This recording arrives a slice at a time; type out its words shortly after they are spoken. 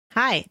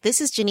Hi,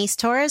 this is Janice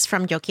Torres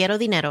from Yo Quiero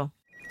Dinero.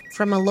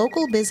 From a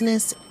local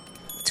business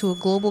to a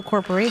global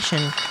corporation,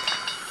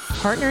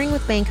 partnering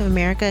with Bank of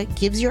America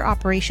gives your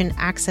operation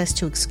access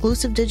to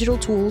exclusive digital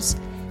tools,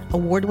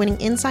 award-winning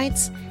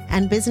insights,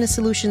 and business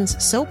solutions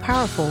so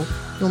powerful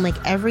you'll make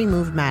every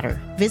move matter.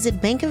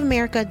 Visit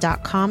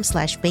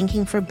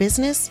bankofamerica.com/banking for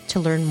business to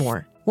learn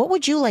more. What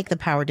would you like the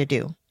power to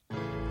do?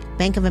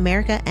 Bank of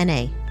America,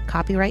 N.A.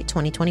 Copyright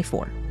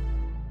 2024.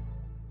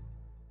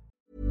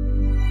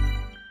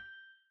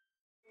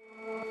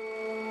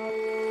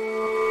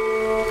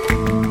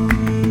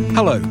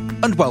 Hello,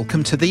 and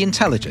welcome to The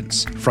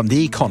Intelligence from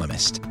The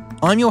Economist.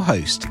 I'm your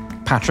host,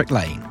 Patrick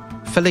Lane,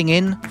 filling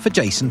in for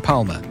Jason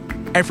Palmer.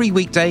 Every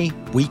weekday,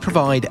 we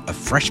provide a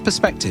fresh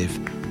perspective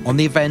on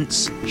the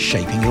events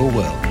shaping your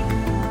world.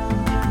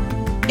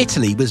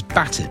 Italy was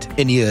battered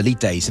in the early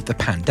days of the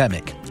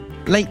pandemic.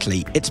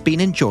 Lately, it's been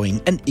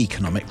enjoying an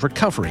economic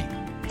recovery,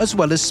 as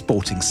well as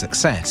sporting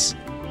success.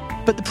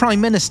 But the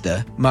Prime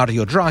Minister,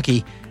 Mario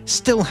Draghi,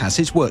 still has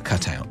his work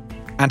cut out,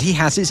 and he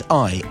has his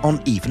eye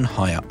on even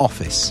higher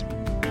office.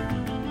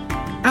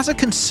 As a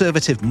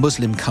conservative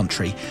Muslim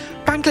country,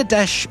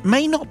 Bangladesh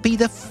may not be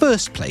the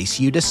first place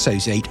you'd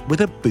associate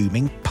with a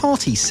booming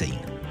party scene.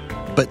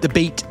 But the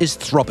beat is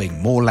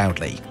throbbing more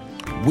loudly.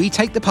 We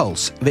take the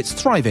pulse of its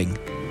thriving,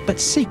 but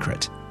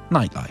secret,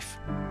 nightlife.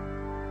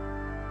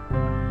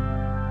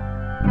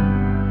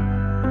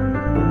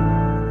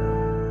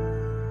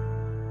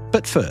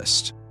 But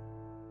first,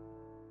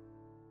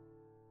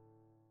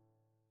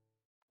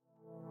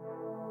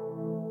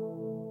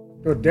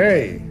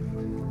 today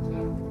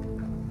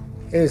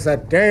is a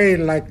day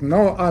like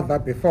no other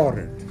before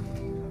it.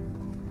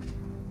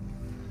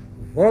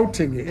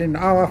 Voting in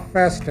our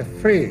first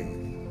free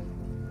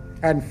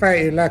and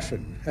fair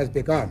election has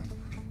begun.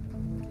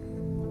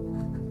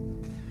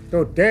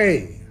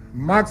 Today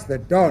marks the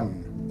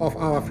dawn of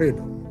our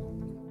freedom.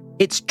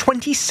 It's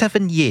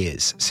 27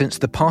 years since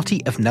the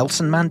party of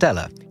Nelson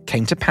Mandela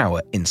came to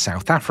power in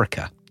South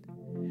Africa.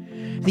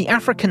 The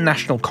African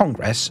National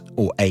Congress,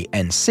 or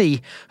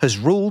ANC, has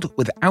ruled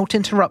without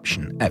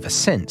interruption ever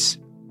since.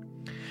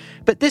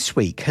 But this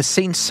week has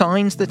seen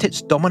signs that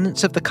its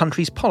dominance of the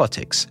country's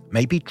politics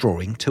may be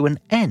drawing to an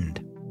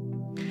end.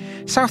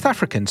 South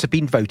Africans have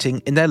been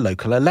voting in their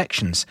local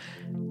elections,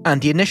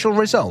 and the initial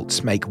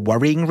results make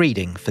worrying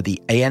reading for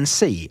the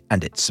ANC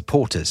and its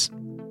supporters.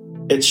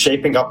 It's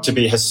shaping up to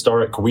be a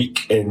historic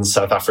week in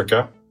South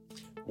Africa.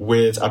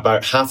 With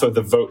about half of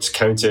the votes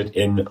counted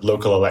in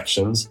local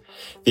elections,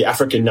 the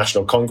African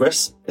National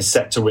Congress is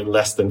set to win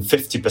less than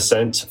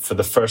 50% for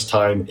the first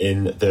time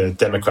in the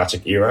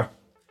democratic era.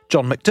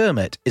 John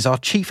McDermott is our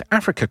chief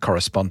Africa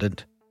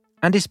correspondent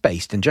and is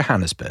based in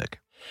Johannesburg.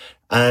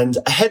 And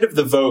ahead of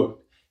the vote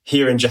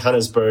here in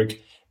Johannesburg,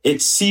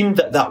 it seemed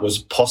that that was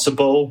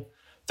possible.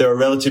 There are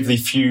relatively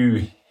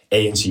few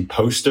ANC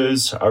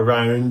posters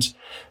around.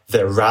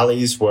 Their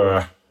rallies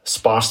were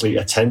sparsely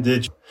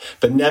attended.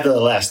 But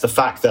nevertheless, the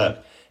fact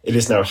that it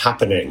is now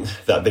happening,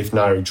 that they've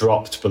now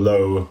dropped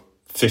below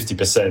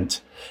 50%,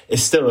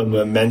 is still a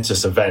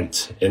momentous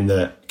event in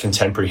the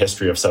contemporary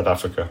history of South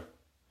Africa.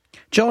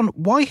 John,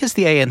 why has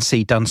the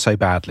ANC done so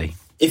badly?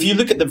 If you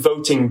look at the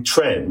voting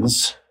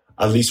trends,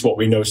 at least what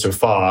we know so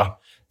far,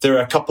 there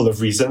are a couple of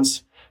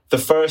reasons. The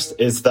first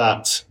is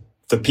that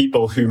the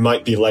people who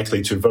might be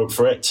likely to vote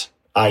for it,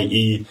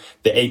 i.e.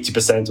 the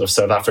 80% of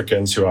South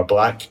Africans who are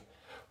black,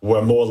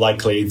 were more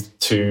likely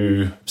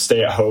to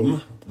stay at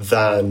home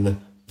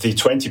than the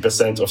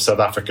 20% of South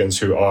Africans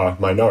who are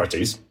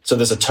minorities. So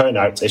there's a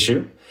turnout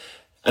issue.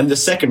 And the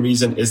second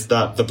reason is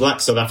that the black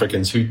South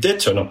Africans who did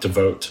turn up to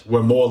vote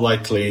were more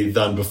likely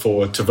than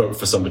before to vote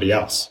for somebody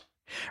else.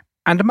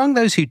 And among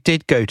those who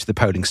did go to the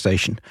polling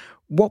station,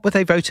 what were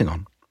they voting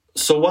on?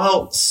 So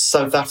while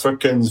South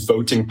Africans'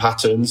 voting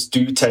patterns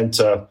do tend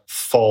to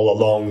fall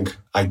along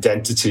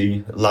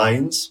identity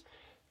lines,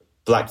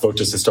 black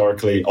voters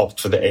historically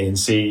opt for the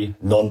ANC,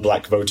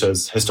 non-black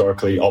voters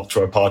historically opt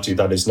for a party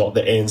that is not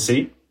the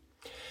ANC.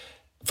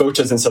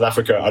 Voters in South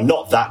Africa are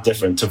not that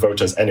different to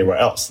voters anywhere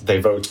else. They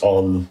vote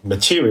on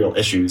material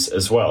issues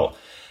as well.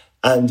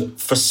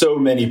 And for so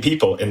many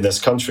people in this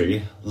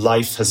country,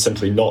 life has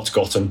simply not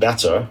gotten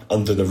better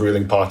under the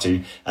ruling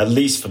party, at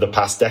least for the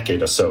past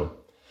decade or so.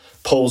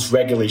 Polls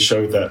regularly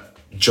show that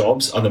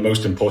jobs are the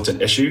most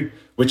important issue,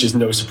 which is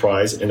no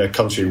surprise in a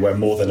country where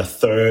more than a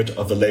third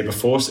of the labour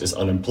force is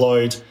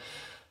unemployed.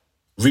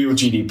 Real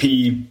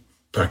GDP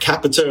per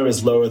capita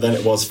is lower than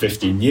it was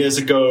 15 years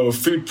ago.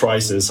 Food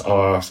prices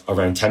are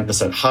around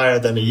 10% higher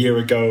than a year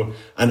ago,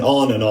 and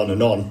on and on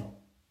and on.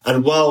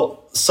 And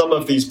while some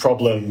of these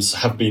problems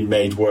have been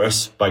made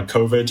worse by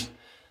COVID,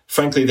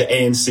 frankly, the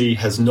ANC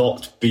has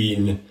not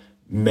been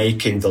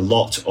making the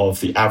lot of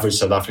the average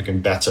South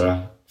African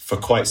better for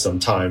quite some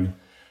time.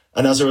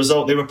 And as a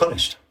result, they were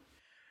punished.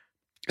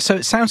 So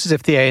it sounds as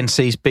if the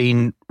ANC's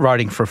been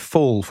riding for a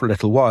fall for a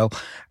little while.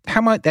 How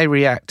might they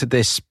react to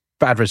this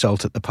bad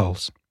result at the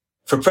polls?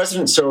 For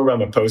President Cyril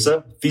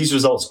Ramaphosa, these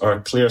results are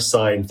a clear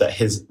sign that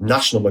his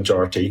national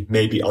majority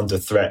may be under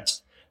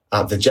threat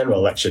at the general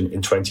election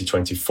in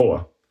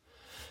 2024.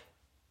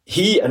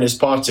 He and his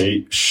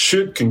party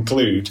should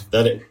conclude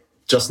that it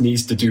just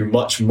needs to do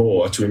much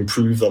more to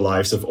improve the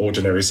lives of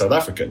ordinary South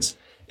Africans.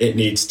 It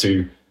needs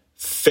to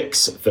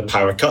fix the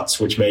power cuts,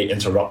 which may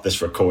interrupt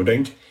this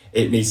recording.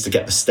 It needs to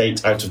get the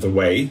state out of the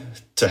way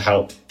to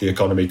help the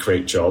economy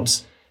create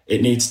jobs.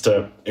 It needs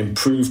to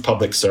improve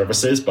public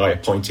services by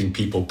appointing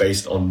people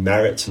based on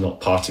merit,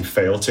 not party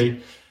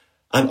fealty,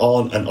 and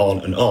on and on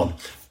and on.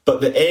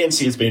 But the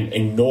ANC has been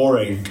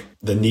ignoring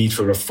the need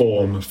for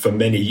reform for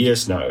many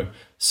years now.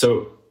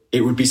 So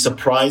it would be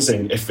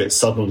surprising if it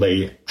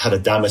suddenly had a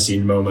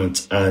Damascene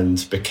moment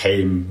and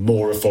became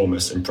more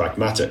reformist and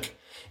pragmatic.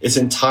 It's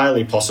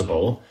entirely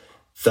possible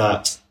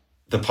that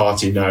the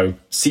party now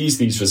sees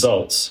these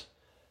results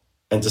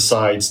and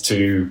decides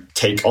to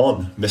take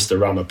on Mr.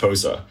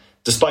 Ramaphosa,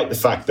 despite the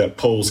fact that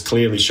polls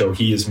clearly show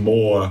he is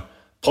more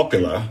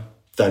popular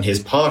than his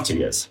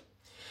party is.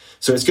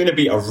 So it's going to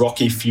be a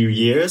rocky few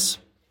years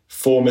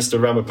for Mr.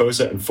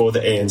 Ramaphosa and for the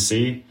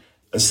ANC.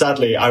 And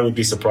sadly, I would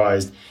be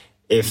surprised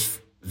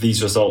if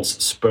these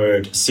results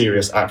spurred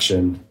serious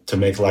action to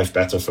make life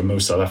better for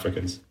most South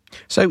Africans.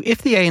 So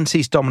if the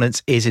ANC's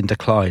dominance is in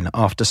decline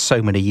after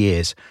so many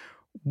years,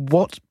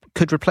 what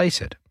could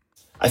replace it?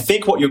 I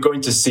think what you're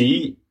going to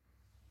see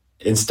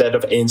instead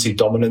of ANC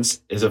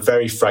dominance is a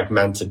very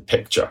fragmented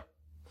picture.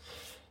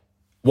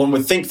 One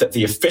would think that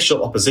the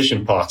official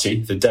opposition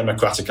party, the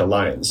Democratic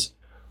Alliance,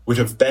 would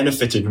have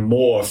benefited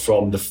more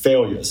from the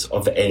failures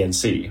of the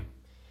ANC.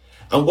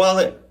 And while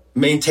it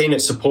maintained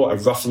its support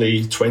at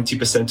roughly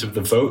 20% of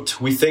the vote,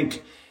 we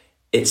think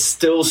it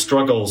still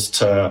struggles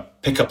to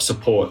pick up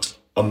support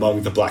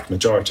among the black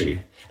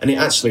majority. And it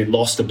actually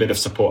lost a bit of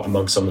support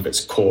among some of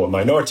its core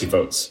minority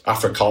votes,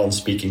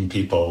 Afrikaans-speaking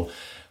people,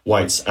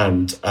 whites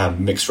and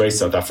mixed-race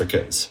South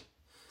Africans.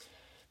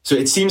 So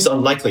it seems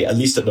unlikely, at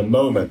least at the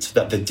moment,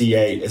 that the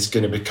DA is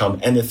going to become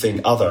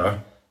anything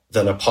other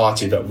than a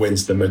party that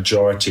wins the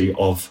majority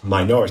of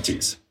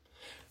minorities.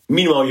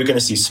 Meanwhile, you're going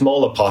to see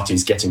smaller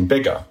parties getting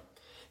bigger.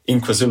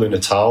 In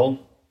KwaZulu-Natal,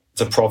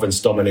 the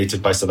province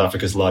dominated by South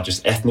Africa's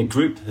largest ethnic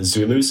group, the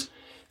Zulus,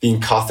 the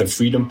Inkatha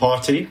Freedom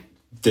Party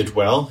did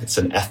well. It's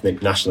an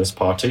ethnic nationalist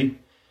party.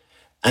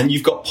 And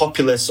you've got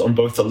populists on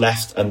both the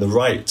left and the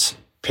right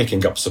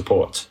picking up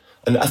support.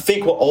 And I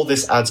think what all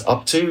this adds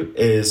up to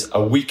is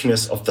a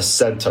weakness of the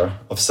centre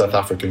of South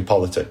African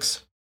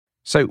politics.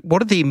 So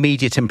what are the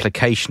immediate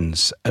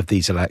implications of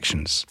these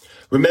elections?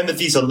 Remember,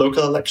 these are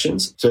local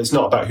elections. So it's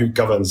not about who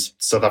governs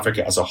South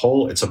Africa as a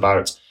whole. It's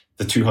about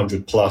the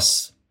 200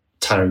 plus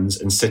towns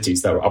and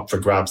cities that were up for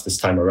grabs this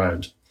time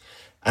around.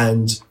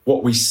 And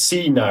what we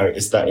see now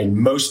is that in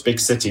most big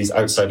cities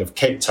outside of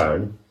Cape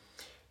Town,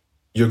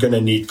 you're going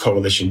to need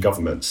coalition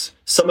governments.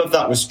 Some of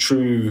that was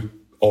true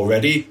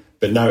already,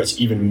 but now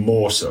it's even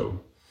more so.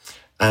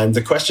 And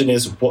the question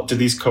is, what do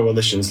these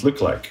coalitions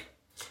look like?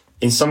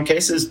 In some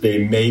cases,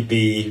 they may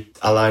be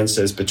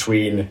alliances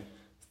between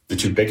the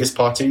two biggest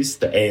parties,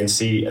 the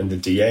ANC and the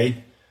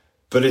DA.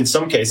 But in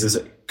some cases,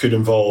 it could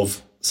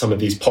involve some of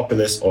these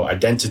populist or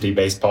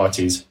identity-based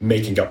parties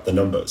making up the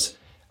numbers.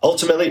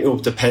 Ultimately, it will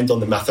depend on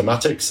the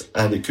mathematics,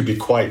 and it could be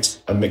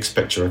quite a mixed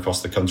picture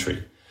across the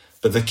country.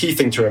 But the key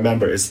thing to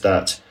remember is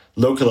that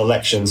local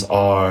elections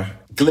are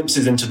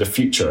glimpses into the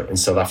future in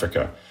South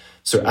Africa.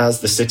 So as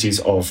the cities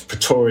of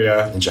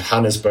Pretoria and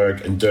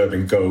Johannesburg and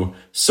Durban go,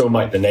 so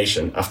might the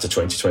nation after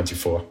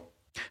 2024.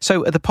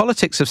 So are the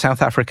politics of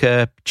South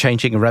Africa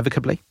changing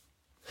irrevocably?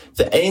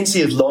 The ANC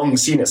has long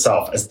seen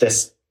itself as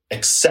this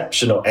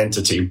exceptional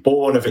entity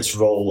born of its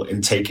role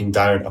in taking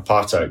down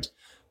apartheid.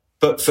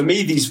 But for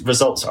me, these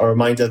results are a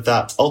reminder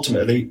that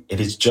ultimately it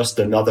is just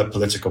another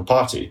political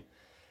party.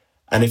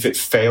 And if it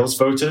fails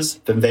voters,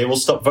 then they will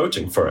stop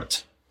voting for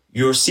it.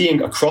 You're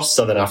seeing across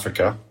Southern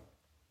Africa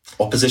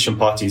opposition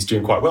parties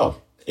doing quite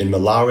well. In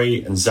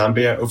Malawi and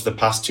Zambia over the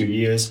past 2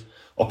 years,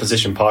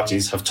 opposition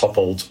parties have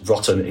toppled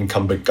rotten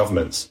incumbent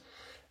governments.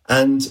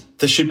 And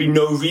there should be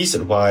no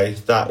reason why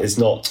that is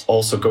not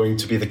also going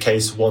to be the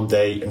case one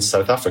day in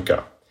South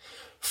Africa.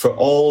 For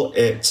all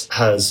it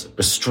has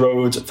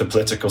bestrode the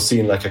political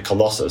scene like a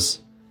colossus,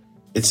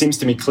 it seems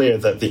to me clear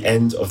that the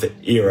end of the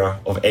era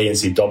of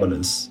ANC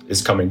dominance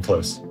is coming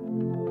close.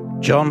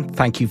 John,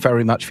 thank you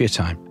very much for your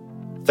time.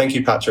 Thank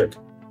you, Patrick.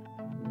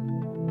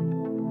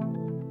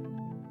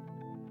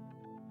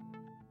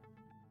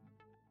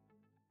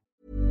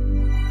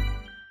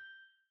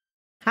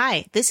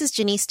 Hi, this is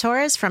Janice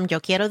Torres from Yo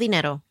Quiero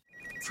Dinero.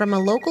 From a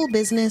local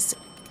business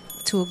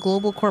to a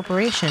global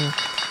corporation,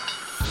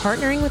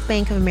 partnering with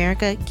Bank of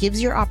America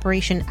gives your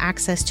operation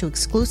access to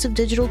exclusive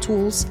digital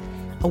tools,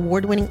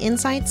 award-winning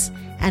insights,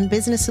 and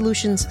business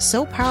solutions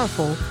so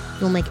powerful,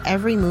 you'll make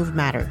every move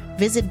matter.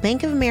 Visit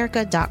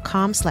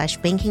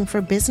bankofamerica.com/banking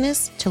for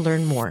business to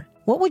learn more.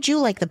 What would you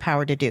like the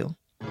power to do?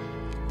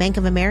 Bank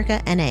of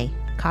America, N.A.,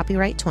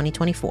 copyright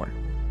 2024.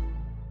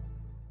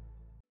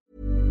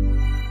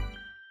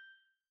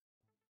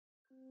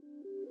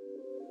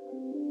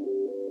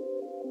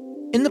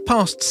 In the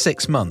past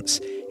 6 months,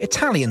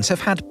 Italians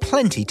have had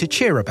plenty to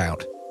cheer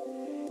about.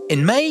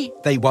 In May,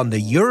 they won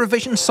the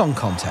Eurovision Song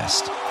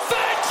Contest.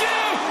 Thank you,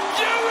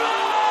 Europe!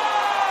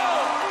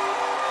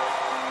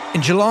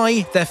 In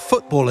July, their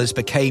footballers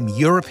became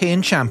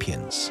European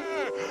champions.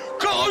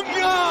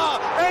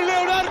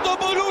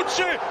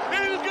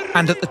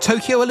 And at the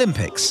Tokyo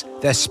Olympics,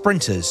 their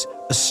sprinters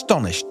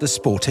astonished the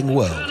sporting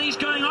world. He's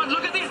going on.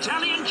 Look at the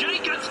Italian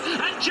Jacobs,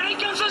 and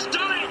Jacobs has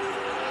done it.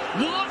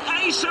 What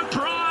a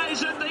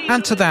surprise!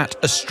 And to that,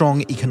 a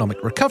strong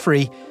economic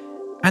recovery,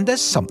 and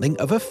there's something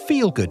of a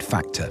feel-good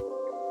factor.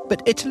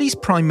 But Italy's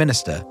Prime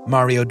Minister,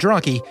 Mario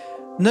Draghi,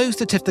 knows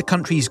that if the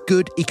country's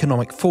good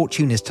economic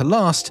fortune is to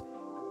last,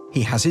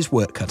 he has his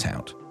work cut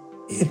out.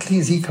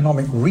 Italy's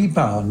economic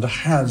rebound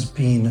has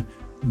been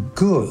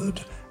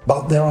good,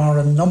 but there are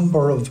a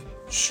number of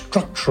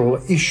structural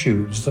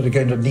issues that are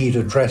going to need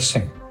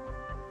addressing.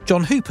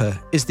 John Hooper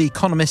is The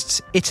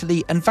Economist's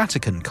Italy and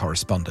Vatican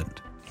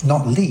correspondent.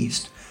 Not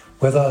least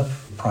whether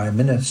Prime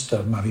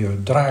Minister Mario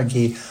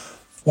Draghi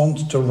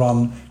wants to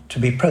run to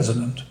be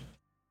president.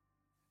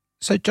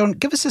 So, John,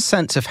 give us a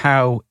sense of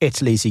how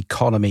Italy's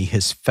economy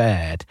has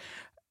fared.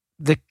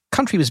 The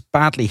country was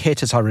badly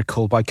hit, as I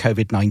recall, by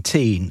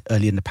COVID-19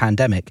 early in the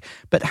pandemic.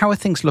 But how are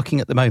things looking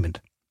at the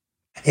moment?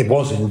 It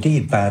was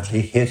indeed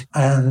badly hit.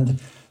 And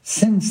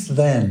since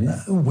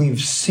then,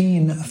 we've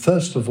seen,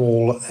 first of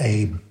all,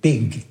 a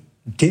big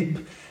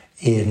dip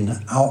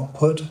in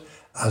output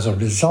as a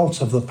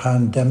result of the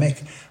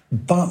pandemic,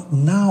 but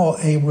now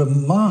a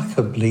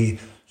remarkably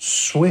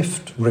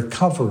swift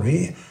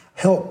recovery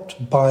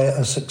helped by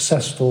a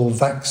successful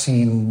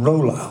vaccine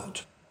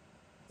rollout.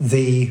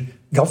 The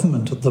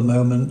government at the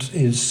moment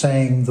is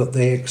saying that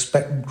they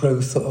expect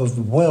growth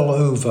of well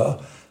over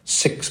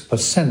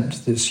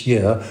 6% this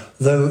year,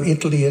 though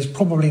Italy is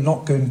probably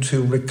not going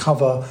to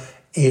recover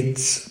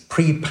its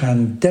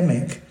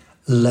pre-pandemic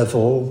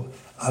level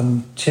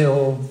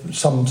until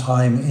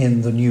sometime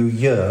in the new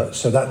year.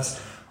 So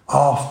that's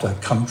after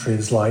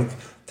countries like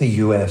the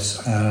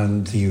US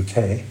and the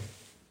UK.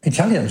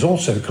 Italians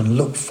also can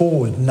look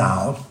forward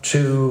now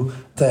to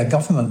their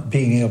government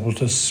being able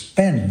to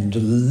spend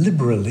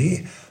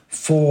liberally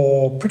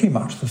for pretty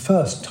much the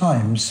first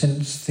time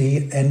since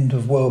the end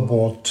of World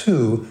War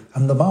II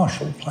and the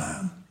Marshall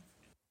Plan.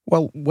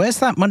 Well, where's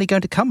that money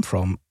going to come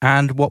from,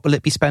 and what will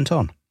it be spent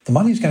on? The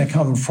money is going to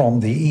come from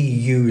the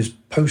EU's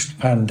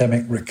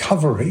post-pandemic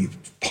recovery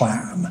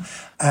plan,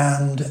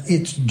 and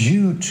it's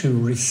due to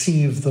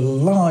receive the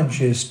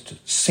largest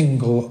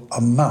single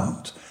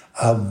amount,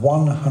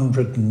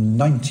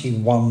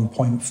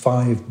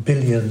 191.5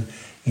 billion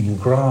in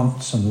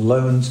grants and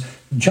loans,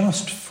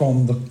 just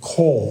from the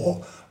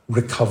core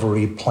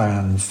recovery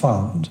plan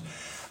fund.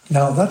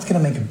 Now, that's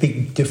going to make a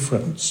big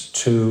difference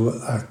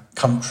to a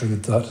country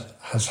that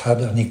has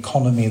had an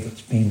economy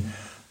that's been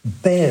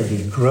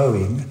barely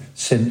growing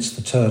since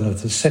the turn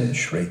of the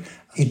century.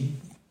 It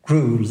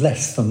grew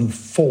less than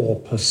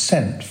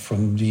 4%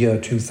 from the year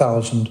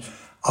 2000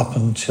 up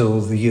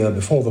until the year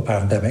before the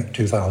pandemic,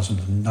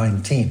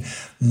 2019,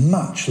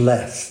 much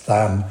less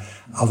than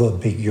other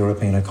big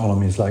European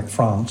economies like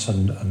France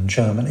and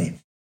Germany.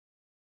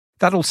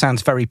 That all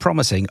sounds very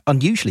promising,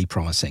 unusually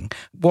promising.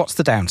 What's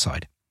the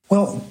downside?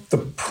 Well, the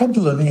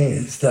problem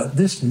is that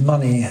this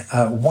money,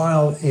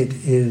 while it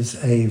is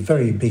a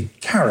very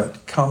big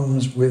carrot,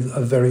 comes with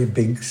a very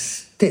big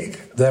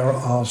stick. There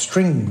are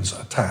strings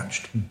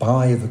attached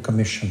by the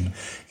Commission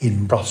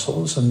in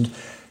Brussels. And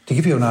to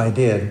give you an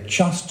idea,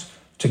 just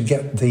to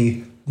get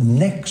the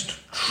next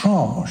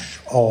tranche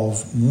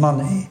of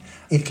money,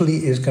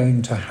 Italy is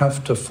going to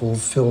have to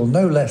fulfill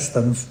no less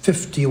than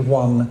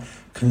 51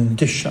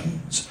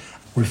 conditions,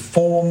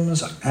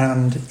 reforms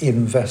and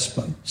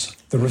investments.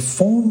 The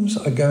reforms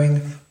are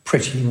going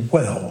pretty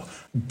well,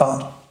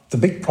 but the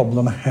big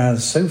problem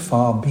has so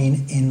far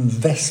been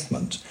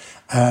investment.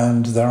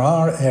 And there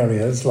are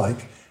areas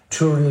like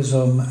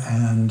tourism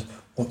and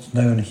what's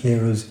known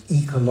here as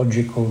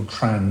ecological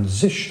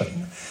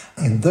transition.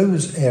 In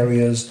those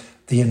areas,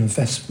 the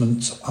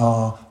investments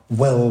are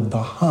well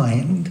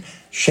behind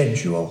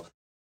schedule.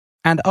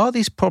 And are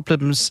these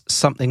problems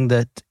something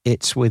that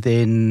it's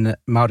within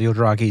Mario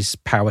Draghi's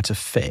power to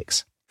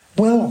fix?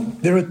 Well,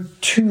 there are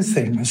two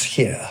things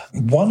here.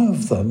 One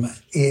of them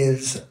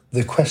is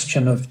the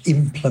question of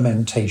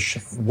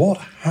implementation. What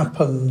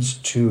happens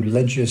to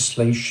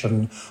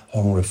legislation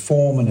on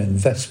reform and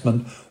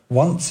investment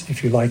once,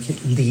 if you like,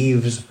 it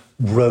leaves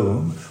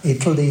Rome?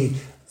 Italy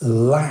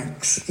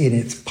lacks in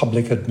its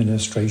public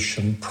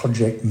administration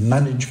project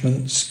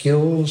management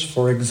skills,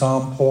 for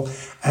example,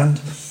 and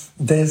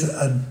there's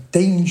a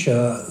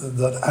danger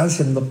that, as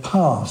in the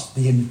past,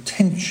 the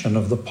intention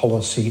of the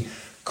policy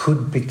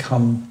could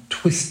become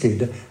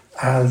twisted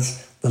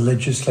as the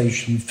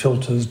legislation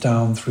filters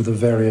down through the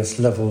various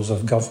levels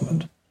of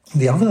government.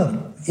 The other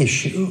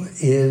issue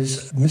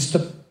is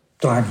Mr.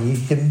 Draghi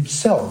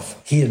himself.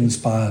 He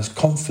inspires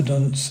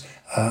confidence.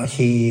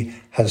 He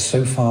has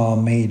so far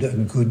made a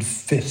good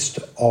fist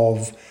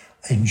of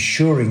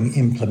ensuring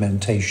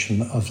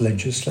implementation of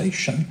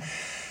legislation.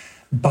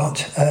 But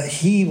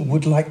he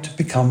would like to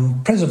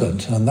become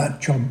president, and that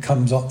job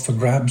comes up for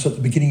grabs at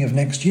the beginning of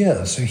next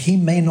year. So he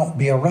may not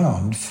be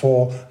around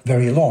for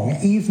very long.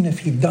 Even if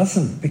he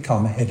doesn't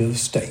become head of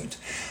state,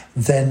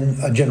 then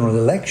a general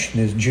election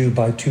is due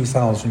by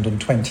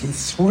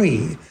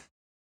 2023.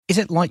 Is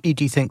it likely,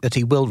 do you think, that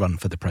he will run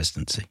for the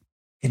presidency?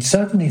 It's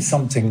certainly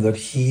something that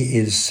he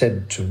is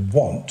said to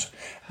want,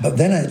 but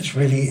then it's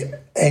really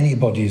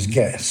anybody's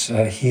guess.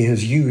 He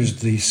has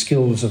used the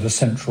skills of a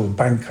central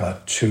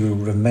banker to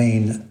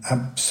remain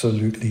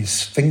absolutely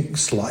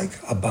sphinx-like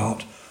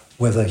about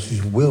whether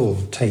he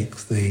will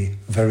take the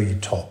very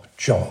top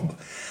job.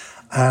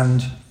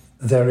 And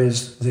there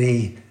is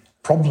the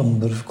problem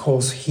that, of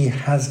course, he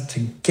has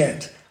to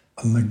get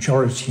a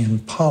majority in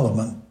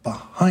Parliament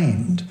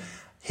behind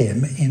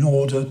him in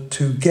order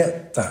to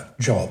get that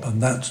job,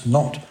 and that's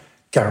not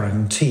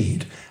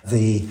guaranteed.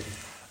 The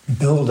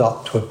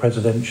build-up to a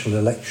presidential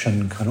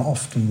election can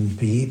often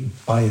be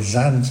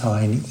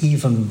Byzantine,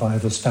 even by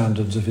the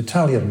standards of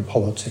Italian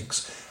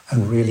politics,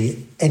 and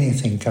really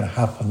anything can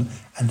happen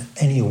and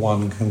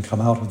anyone can come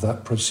out of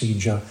that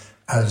procedure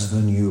as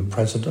the new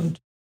president.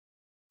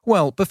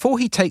 Well, before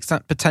he takes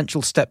that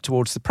potential step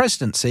towards the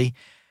presidency,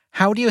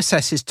 how do you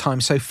assess his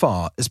time so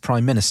far as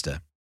Prime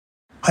Minister?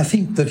 I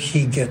think that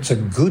he gets a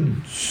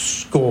good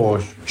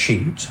score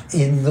sheet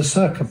in the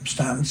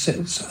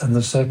circumstances, and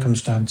the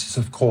circumstances,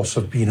 of course,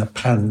 have been a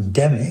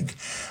pandemic.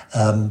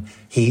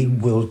 He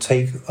will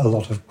take a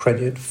lot of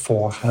credit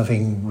for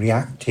having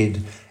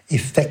reacted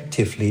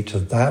effectively to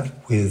that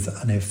with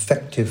an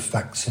effective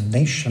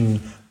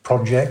vaccination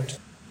project,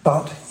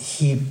 but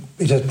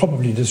it has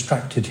probably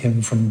distracted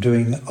him from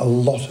doing a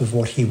lot of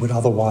what he would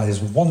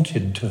otherwise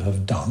wanted to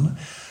have done.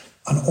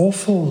 An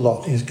awful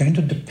lot is going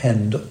to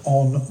depend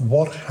on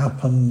what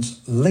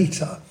happens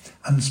later,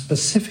 and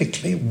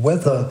specifically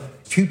whether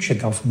future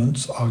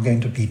governments are going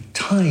to be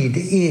tied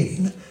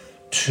in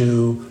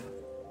to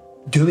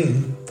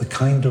doing the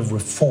kind of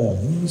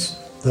reforms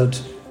that,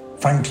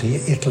 frankly,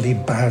 Italy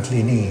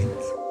badly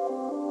needs.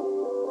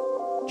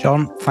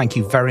 John, thank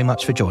you very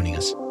much for joining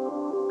us.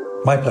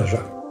 My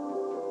pleasure.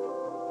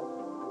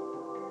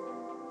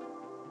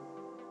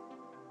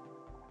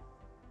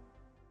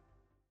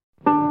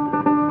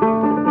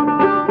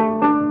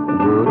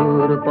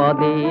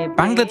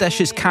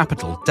 Bangladesh's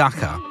capital,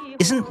 Dhaka,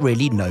 isn't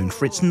really known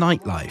for its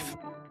nightlife.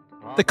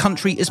 The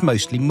country is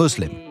mostly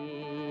Muslim.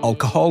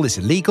 Alcohol is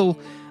illegal,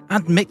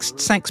 and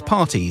mixed-sex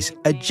parties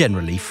are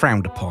generally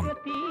frowned upon.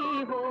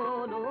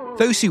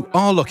 Those who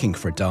are looking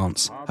for a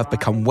dance have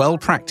become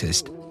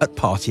well-practiced at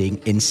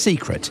partying in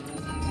secret.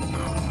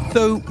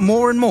 Though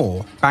more and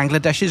more,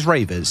 Bangladesh's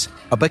ravers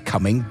are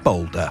becoming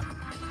bolder.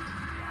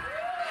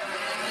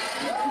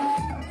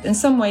 In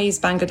some ways,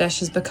 Bangladesh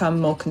has become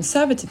more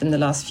conservative in the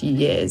last few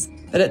years,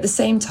 but at the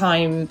same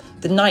time,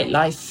 the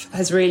nightlife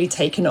has really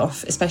taken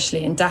off,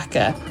 especially in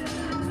Dhaka.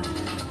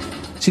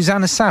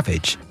 Susanna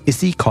Savage is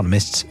The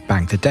Economist's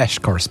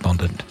Bangladesh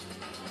correspondent.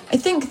 I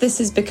think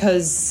this is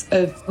because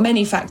of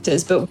many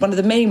factors, but one of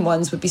the main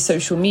ones would be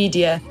social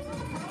media.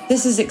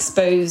 This has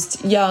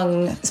exposed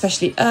young,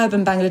 especially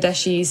urban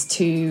Bangladeshis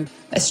to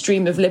a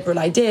stream of liberal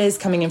ideas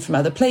coming in from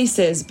other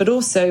places, but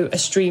also a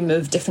stream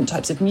of different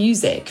types of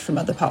music from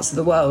other parts of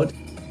the world.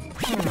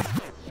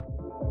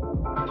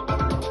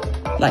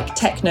 Like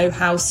techno,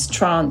 house,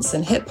 trance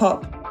and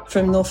hip-hop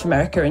from North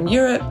America and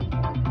Europe,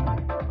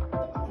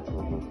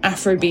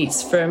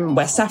 Afrobeats from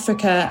West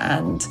Africa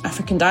and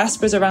African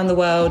diasporas around the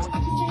world,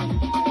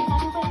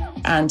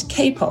 and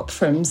K-pop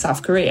from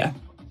South Korea.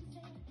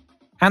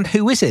 And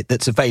who is it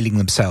that's availing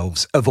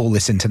themselves of all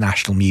this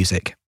international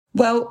music?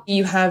 Well,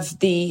 you have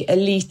the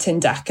elite in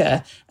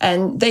Dhaka,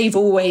 and they've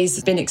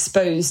always been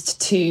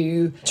exposed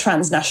to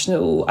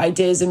transnational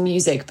ideas and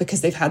music because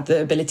they've had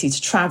the ability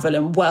to travel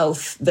and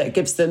wealth that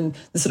gives them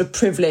the sort of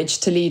privilege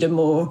to lead a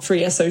more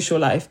freer social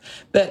life.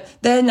 But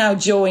they're now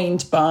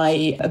joined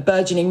by a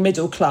burgeoning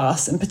middle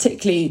class, and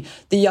particularly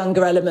the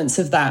younger elements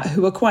of that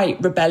who are quite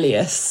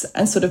rebellious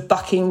and sort of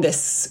bucking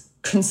this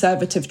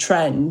conservative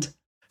trend.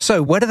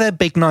 So where do their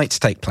big nights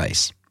take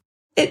place?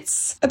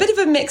 It's a bit of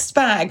a mixed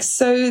bag.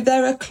 So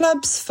there are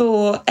clubs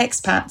for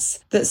expats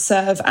that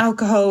serve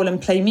alcohol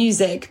and play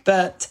music,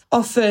 but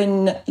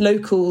often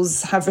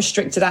locals have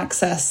restricted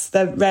access.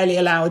 They're rarely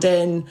allowed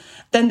in.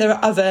 Then there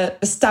are other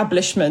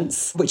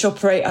establishments which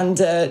operate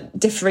under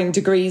differing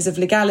degrees of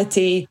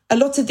legality. A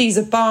lot of these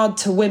are barred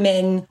to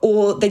women,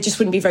 or they just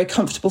wouldn't be very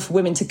comfortable for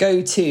women to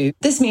go to.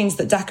 This means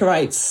that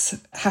Dhakarites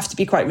have to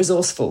be quite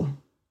resourceful.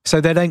 So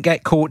they don't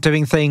get caught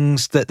doing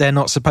things that they're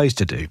not supposed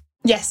to do?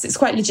 Yes, it's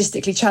quite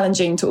logistically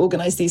challenging to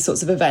organise these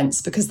sorts of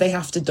events because they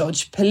have to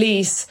dodge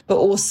police, but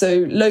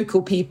also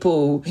local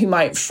people who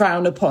might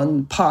frown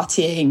upon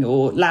partying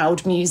or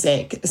loud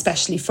music,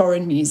 especially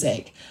foreign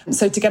music.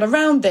 So to get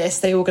around this,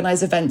 they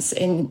organise events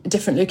in a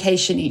different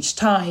location each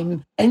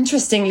time.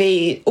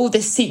 Interestingly, all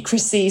this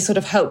secrecy sort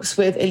of helps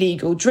with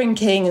illegal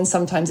drinking and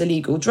sometimes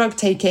illegal drug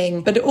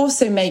taking, but it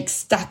also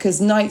makes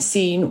Dhaka's night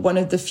scene one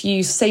of the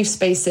few safe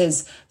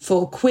spaces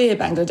for queer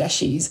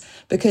Bangladeshis,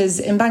 because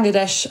in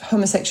Bangladesh,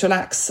 homosexual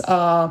acts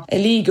are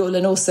illegal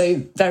and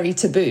also very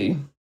taboo.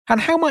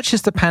 And how much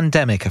has the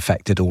pandemic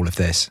affected all of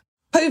this?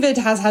 COVID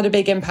has had a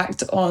big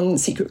impact on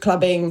secret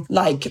clubbing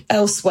like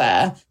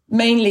elsewhere.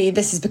 Mainly,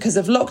 this is because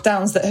of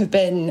lockdowns that have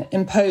been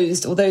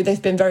imposed, although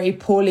they've been very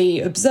poorly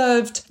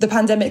observed. The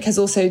pandemic has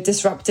also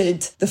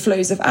disrupted the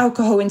flows of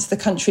alcohol into the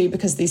country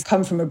because these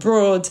come from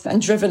abroad and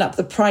driven up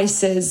the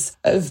prices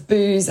of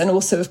booze and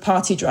also of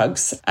party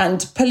drugs.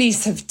 And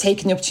police have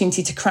taken the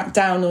opportunity to crack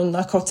down on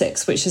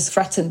narcotics, which has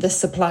threatened this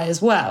supply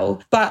as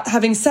well. But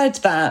having said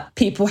that,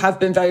 people have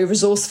been very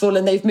resourceful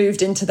and they've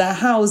moved into their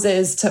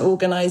houses to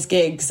organise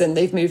gigs and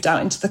they've moved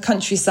out into the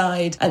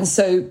countryside. And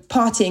so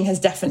partying has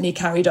definitely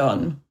carried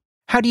on.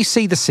 How do you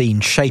see the scene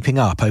shaping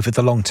up over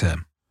the long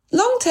term?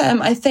 Long term,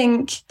 I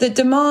think the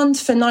demand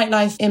for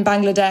nightlife in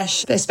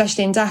Bangladesh,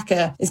 especially in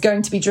Dhaka, is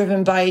going to be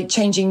driven by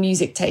changing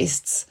music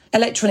tastes.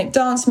 Electronic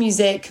dance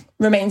music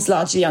remains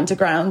largely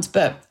underground,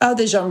 but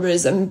other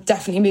genres are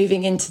definitely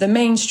moving into the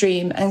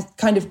mainstream and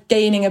kind of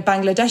gaining a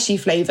Bangladeshi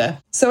flavour.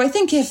 So I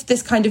think if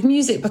this kind of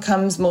music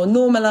becomes more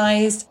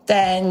normalised,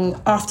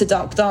 then after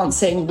dark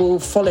dancing will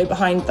follow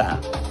behind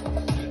that.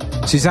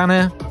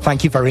 Susanna,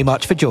 thank you very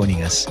much for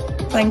joining us.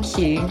 Thank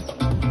you.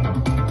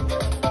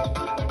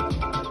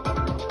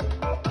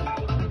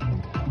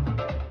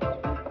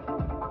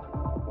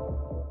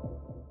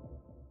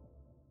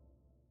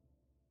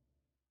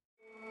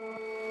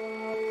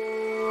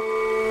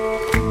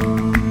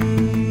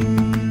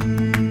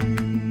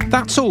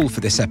 That's all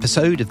for this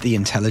episode of The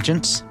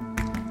Intelligence.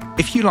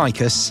 If you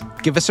like us,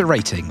 give us a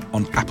rating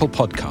on Apple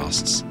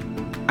Podcasts.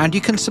 And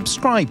you can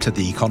subscribe to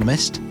The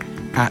Economist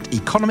at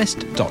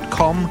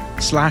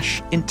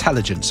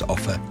economist.com/intelligence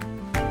offer.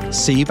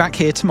 See you back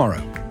here tomorrow.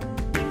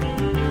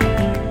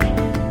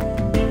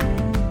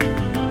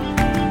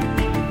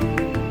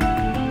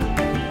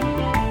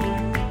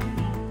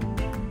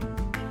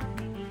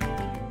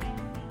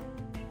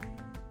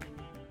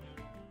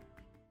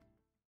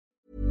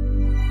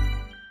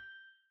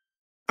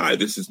 Hi,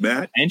 this is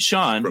Matt and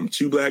Sean from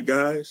Two Black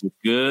Guys with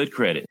Good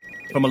Credit.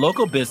 From a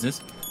local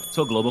business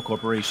to a global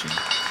corporation,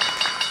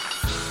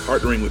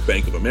 partnering with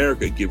Bank of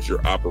America gives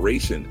your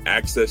operation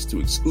access to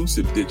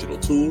exclusive digital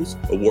tools,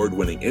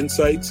 award-winning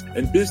insights,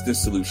 and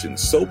business solutions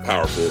so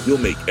powerful you'll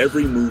make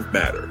every move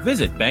matter.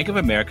 Visit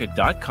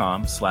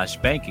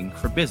bankofamerica.com/banking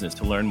for business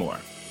to learn more.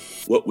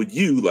 What would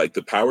you like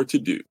the power to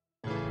do?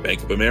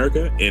 Bank of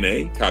America,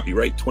 N.A.,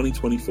 copyright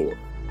 2024.